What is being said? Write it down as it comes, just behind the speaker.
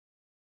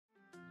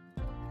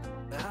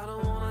I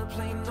don't wanna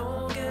play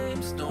no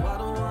games. No, I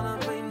don't wanna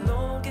play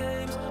no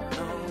games.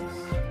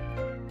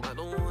 No, I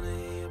don't wanna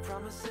hear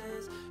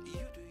promises. You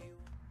do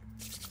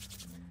you.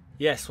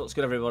 Yes, what's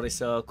good everybody?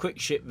 So, quick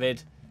shit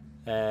vid.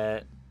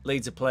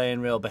 Leeds are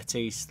playing Real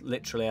Betis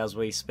literally as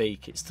we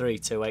speak. It's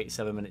 3-2,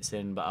 87 minutes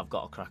in, but I've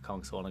got to crack on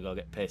because I want to go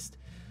get pissed.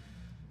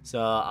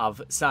 So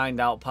I've signed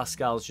out.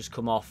 Pascal's just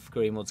come off.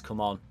 Greenwood's come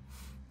on.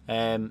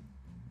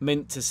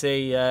 Mint to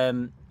see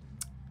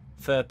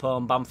Firpo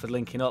and Bamford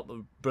linking up.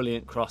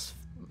 Brilliant cross,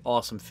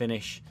 awesome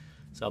finish.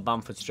 So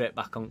Bamford straight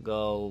back on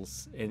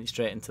goals,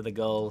 straight into the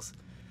goals.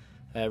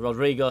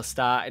 Rodrigo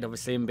started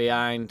obviously in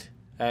behind.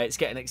 It's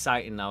getting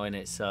exciting now, isn't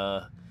it?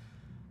 So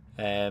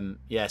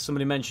yeah,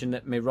 somebody mentioned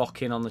that me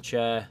rocking on the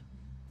chair.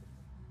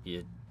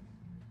 You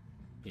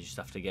just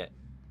have to get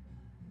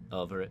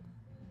over it.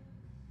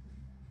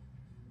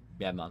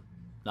 Yeah, man.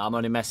 No, I'm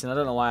only messing. I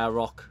don't know why I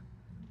rock,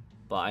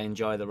 but I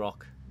enjoy the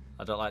rock.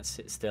 I don't like to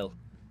sit still.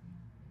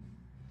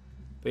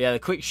 But yeah, the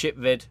quick ship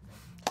vid.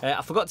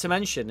 I forgot to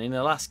mention in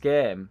the last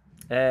game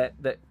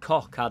that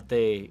Koch had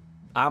the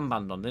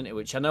armband on, didn't he?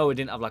 Which I know we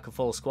didn't have like a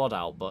full squad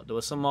out, but there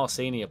were some more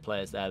senior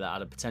players there that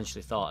I'd have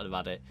potentially thought I'd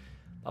have had it.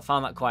 I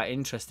found that quite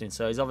interesting.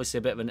 So he's obviously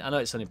a bit of an... I know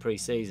it's only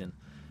pre-season,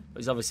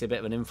 but he's obviously a bit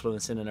of an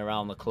influence in and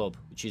around the club,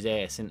 which is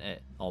ace, isn't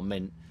it? Or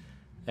mint.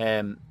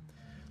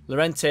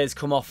 Llorente has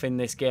come off in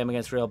this game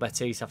against Real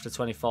Betis after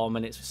 24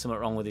 minutes with something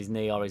wrong with his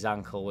knee or his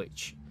ankle,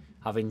 which,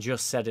 having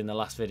just said in the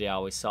last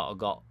video, he sort of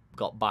got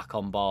back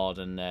on board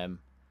and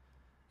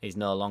he's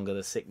no longer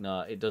the sick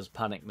note. It does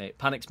panic me. It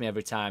panics me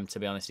every time, to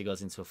be honest, he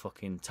goes into a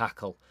fucking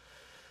tackle.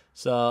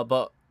 So,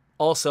 but...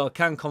 Also,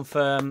 can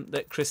confirm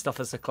that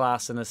Kristoffer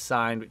Klassen has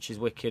signed, which is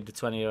wicked, the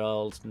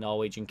 20-year-old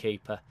Norwegian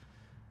keeper.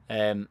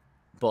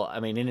 But,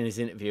 I mean, in his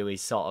interview,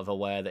 he's sort of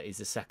aware that he's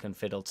the second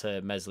fiddle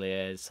to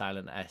Meslier's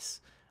Silent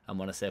S. And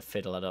when I say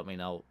fiddle, I don't mean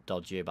how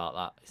dodgy about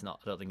that. It's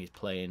not. I don't think he's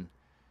playing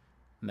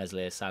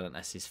Meslier's Silent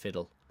S's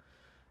fiddle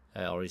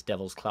or his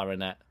Devil's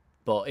clarinet.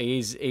 But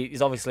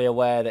he's obviously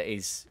aware that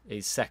he's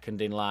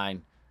second in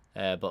line.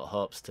 But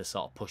hopes to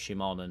sort of push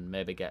him on and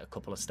maybe get a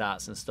couple of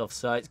starts and stuff.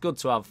 So it's good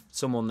to have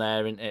someone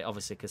there. And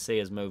obviously,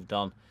 Casillas moved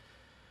on.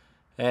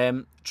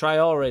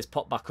 Traore is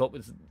popped back up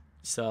with,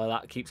 so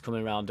that keeps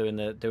coming around doing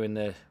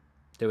the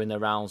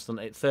rounds. Doesn't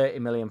it? £30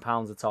 million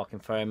are talking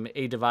for him.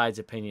 He divides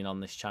opinion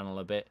on this channel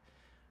a bit.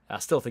 I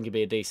still think he'd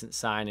be a decent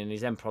signing.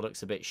 His end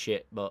product's a bit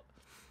shit, but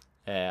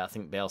I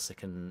think Bielsa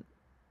can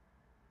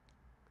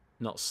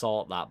not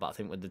sort that. But I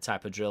think with the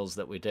type of drills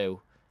that we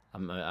do,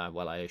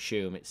 well, I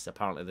assume it's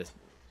apparently the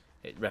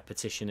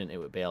repetition into it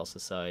with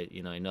Bielsa, so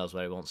you know he knows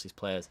where he wants his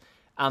players,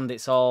 and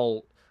it's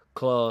all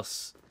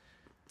close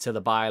to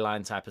the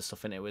byline type of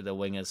stuff in it with the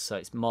wingers. So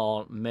it's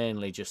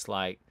mainly just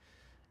like,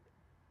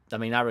 I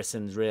mean,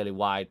 Harrison's really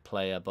wide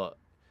player, but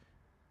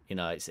you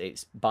know it's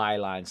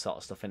byline sort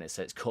of stuff in it.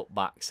 So it's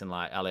cutbacks and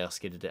like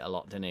Alioski did it a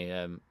lot, didn't he?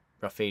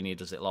 Rafinha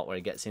does it a lot where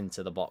he gets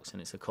into the box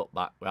and it's a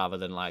cutback rather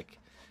than like,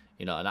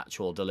 you know, an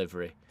actual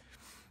delivery.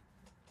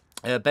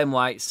 Ben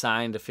White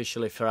signed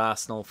officially for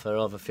Arsenal for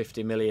over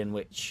 50 million,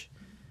 which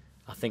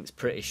I think is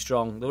pretty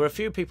strong. There were a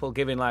few people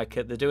giving like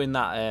they're doing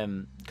that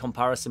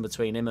comparison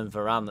between him and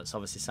Varane that's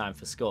obviously signed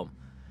for Scum,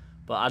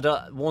 but I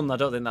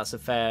don't think that's a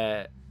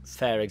fair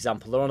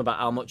example. They're on about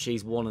how much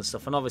he's won and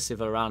stuff, and obviously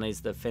Varane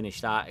is the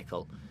finished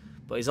article,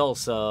 but he's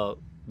also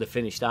the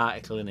finished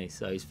article, isn't he?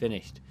 So he's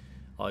finished,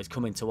 or he's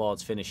coming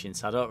towards finishing.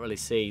 So I don't really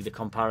see the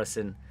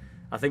comparison.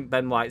 I think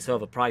Ben White's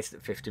overpriced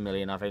at 50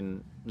 million.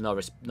 Having no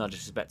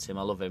disrespect to him,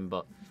 I love him,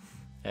 but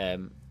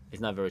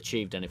he's never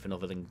achieved anything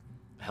other than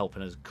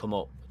helping us come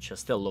up. Which I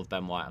still love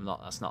Ben White.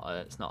 It's not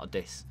a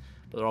diss,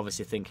 but they're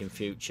obviously thinking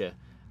future.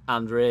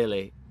 And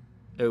really,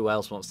 who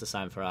else wants to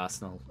sign for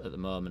Arsenal at the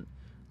moment?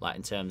 Like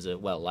in terms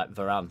of, well, like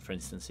Varane, for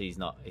instance, he's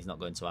not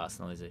going to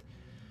Arsenal, is he?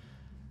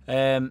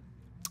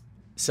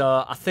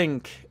 So I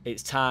think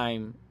it's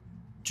time,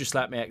 just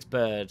like my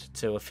ex-bird,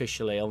 to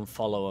officially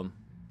unfollow him.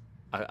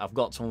 I've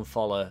got to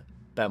unfollow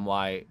Ben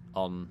White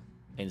on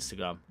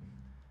Instagram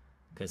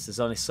because there's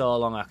only so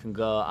long I can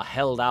go. I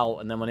held out,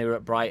 and then when he were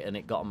at Brighton,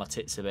 it got on my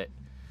tits a bit.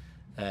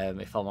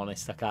 If I'm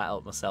honest, I can't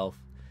help myself.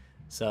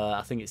 So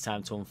I think it's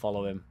time to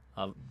unfollow him.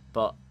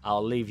 But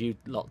I'll leave you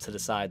lot to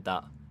decide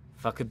that.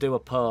 If I could do a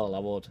poll, I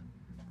would,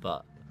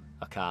 but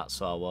I can't,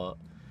 so I won't.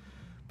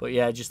 But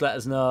yeah, just let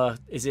us know.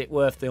 Is it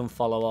worth the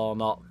unfollow or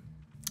not?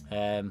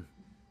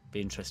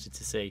 Be interested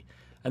to see.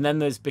 And then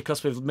there's,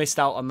 because we've missed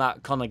out on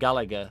that, Conor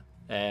Gallagher.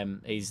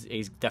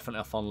 He's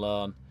definitely off on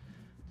loan.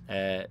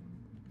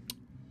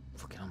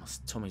 Fucking hell, my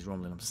tummy's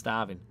rumbling. I'm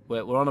starving.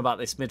 We're on about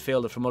this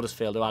midfielder from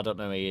Huddersfield who I don't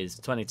know who he is.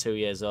 22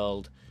 years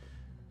old.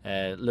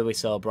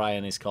 Lewis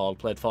O'Brien is called.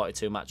 Played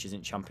 42 matches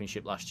in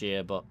Championship last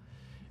year, but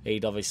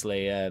he'd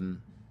obviously, you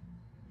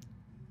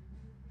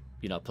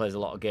know, plays a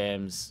lot of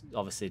games.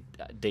 Obviously,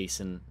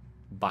 decent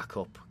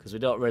backup because we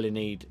don't really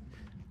need.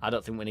 I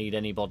don't think we need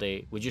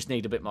anybody. We just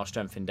need a bit more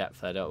strength in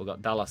depth there, don't we? We've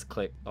got Dallas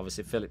Click.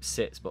 Obviously, Phillips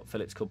sits, but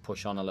Phillips could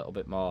push on a little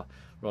bit more.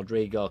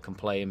 Rodrigo can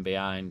play in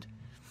behind.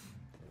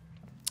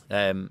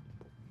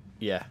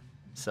 Yeah.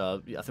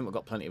 So I think we've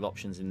got plenty of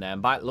options in there.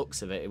 And by the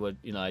looks of it, it would,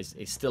 you know,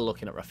 he's still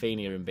looking at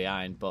Rafinha in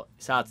behind, but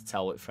it's hard to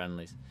tell with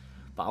friendlies.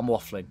 But I'm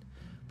waffling.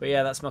 But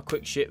yeah, that's my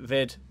quick shit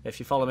vid. If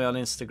you follow me on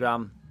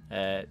Instagram,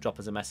 drop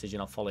us a message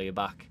and I'll follow you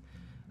back.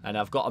 And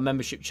I've got a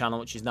membership channel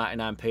which is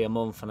 99p a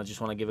month, and I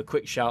just want to give a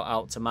quick shout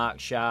out to Mark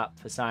Sharp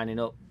for signing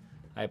up.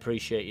 I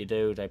appreciate you,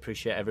 dude. I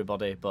appreciate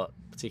everybody, but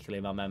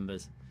particularly my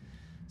members.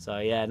 So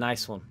yeah,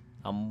 nice one.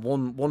 I'm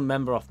one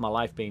member off my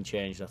life being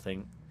changed, I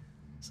think.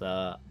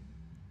 So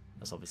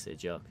that's obviously a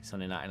joke. It's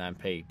only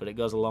 99p, but it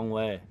goes a long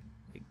way.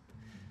 It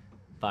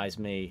buys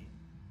me,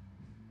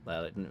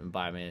 well, it didn't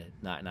buy me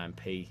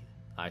 99p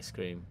ice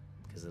cream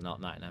because they're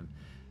not 99.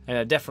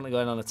 Anyway, definitely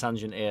going on a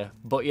tangent here,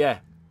 but yeah.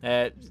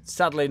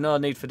 Sadly, no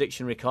need for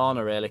Dictionary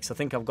Corner, really, because I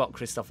think I've got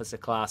Kristoffer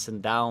Klassen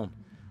down.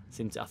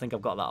 I think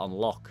I've got that on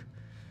lock.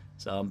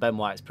 So Ben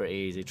White's pretty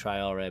easy.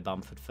 Traore,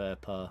 Bamford,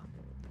 Firpo.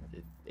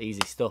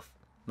 Easy stuff.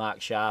 Mark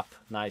Sharp,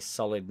 nice,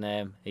 solid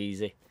name.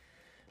 Easy.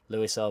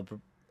 Lewis O'Brien.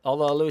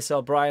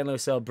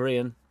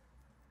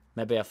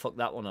 Maybe I fucked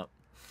that one up.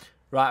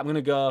 Right, I'm going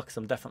to go because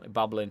I'm definitely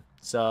babbling.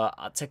 So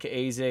I'll take it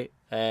easy.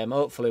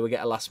 Hopefully we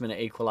get a last-minute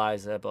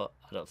equaliser, but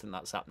I don't think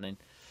that's happening.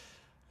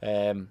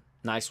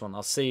 Nice one.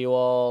 I'll see you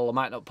all. I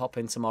might not pop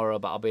in tomorrow,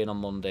 but I'll be in on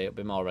Monday. It'll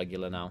be more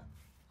regular now.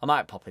 I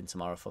might pop in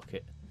tomorrow. Fuck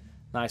it.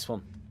 Nice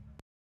one.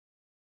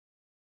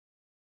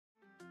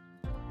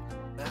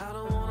 I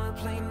don't wanna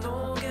play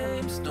no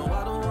games. No,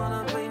 I don't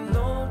wanna play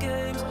no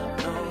games. No,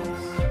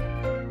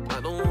 I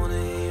don't wanna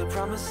hear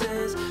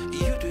promises.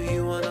 You do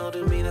you and I'll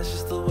do me. That's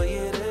just the way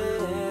it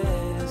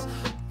is.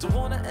 Don't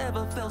wanna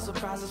ever feel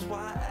surprised. That's why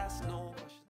I ask no.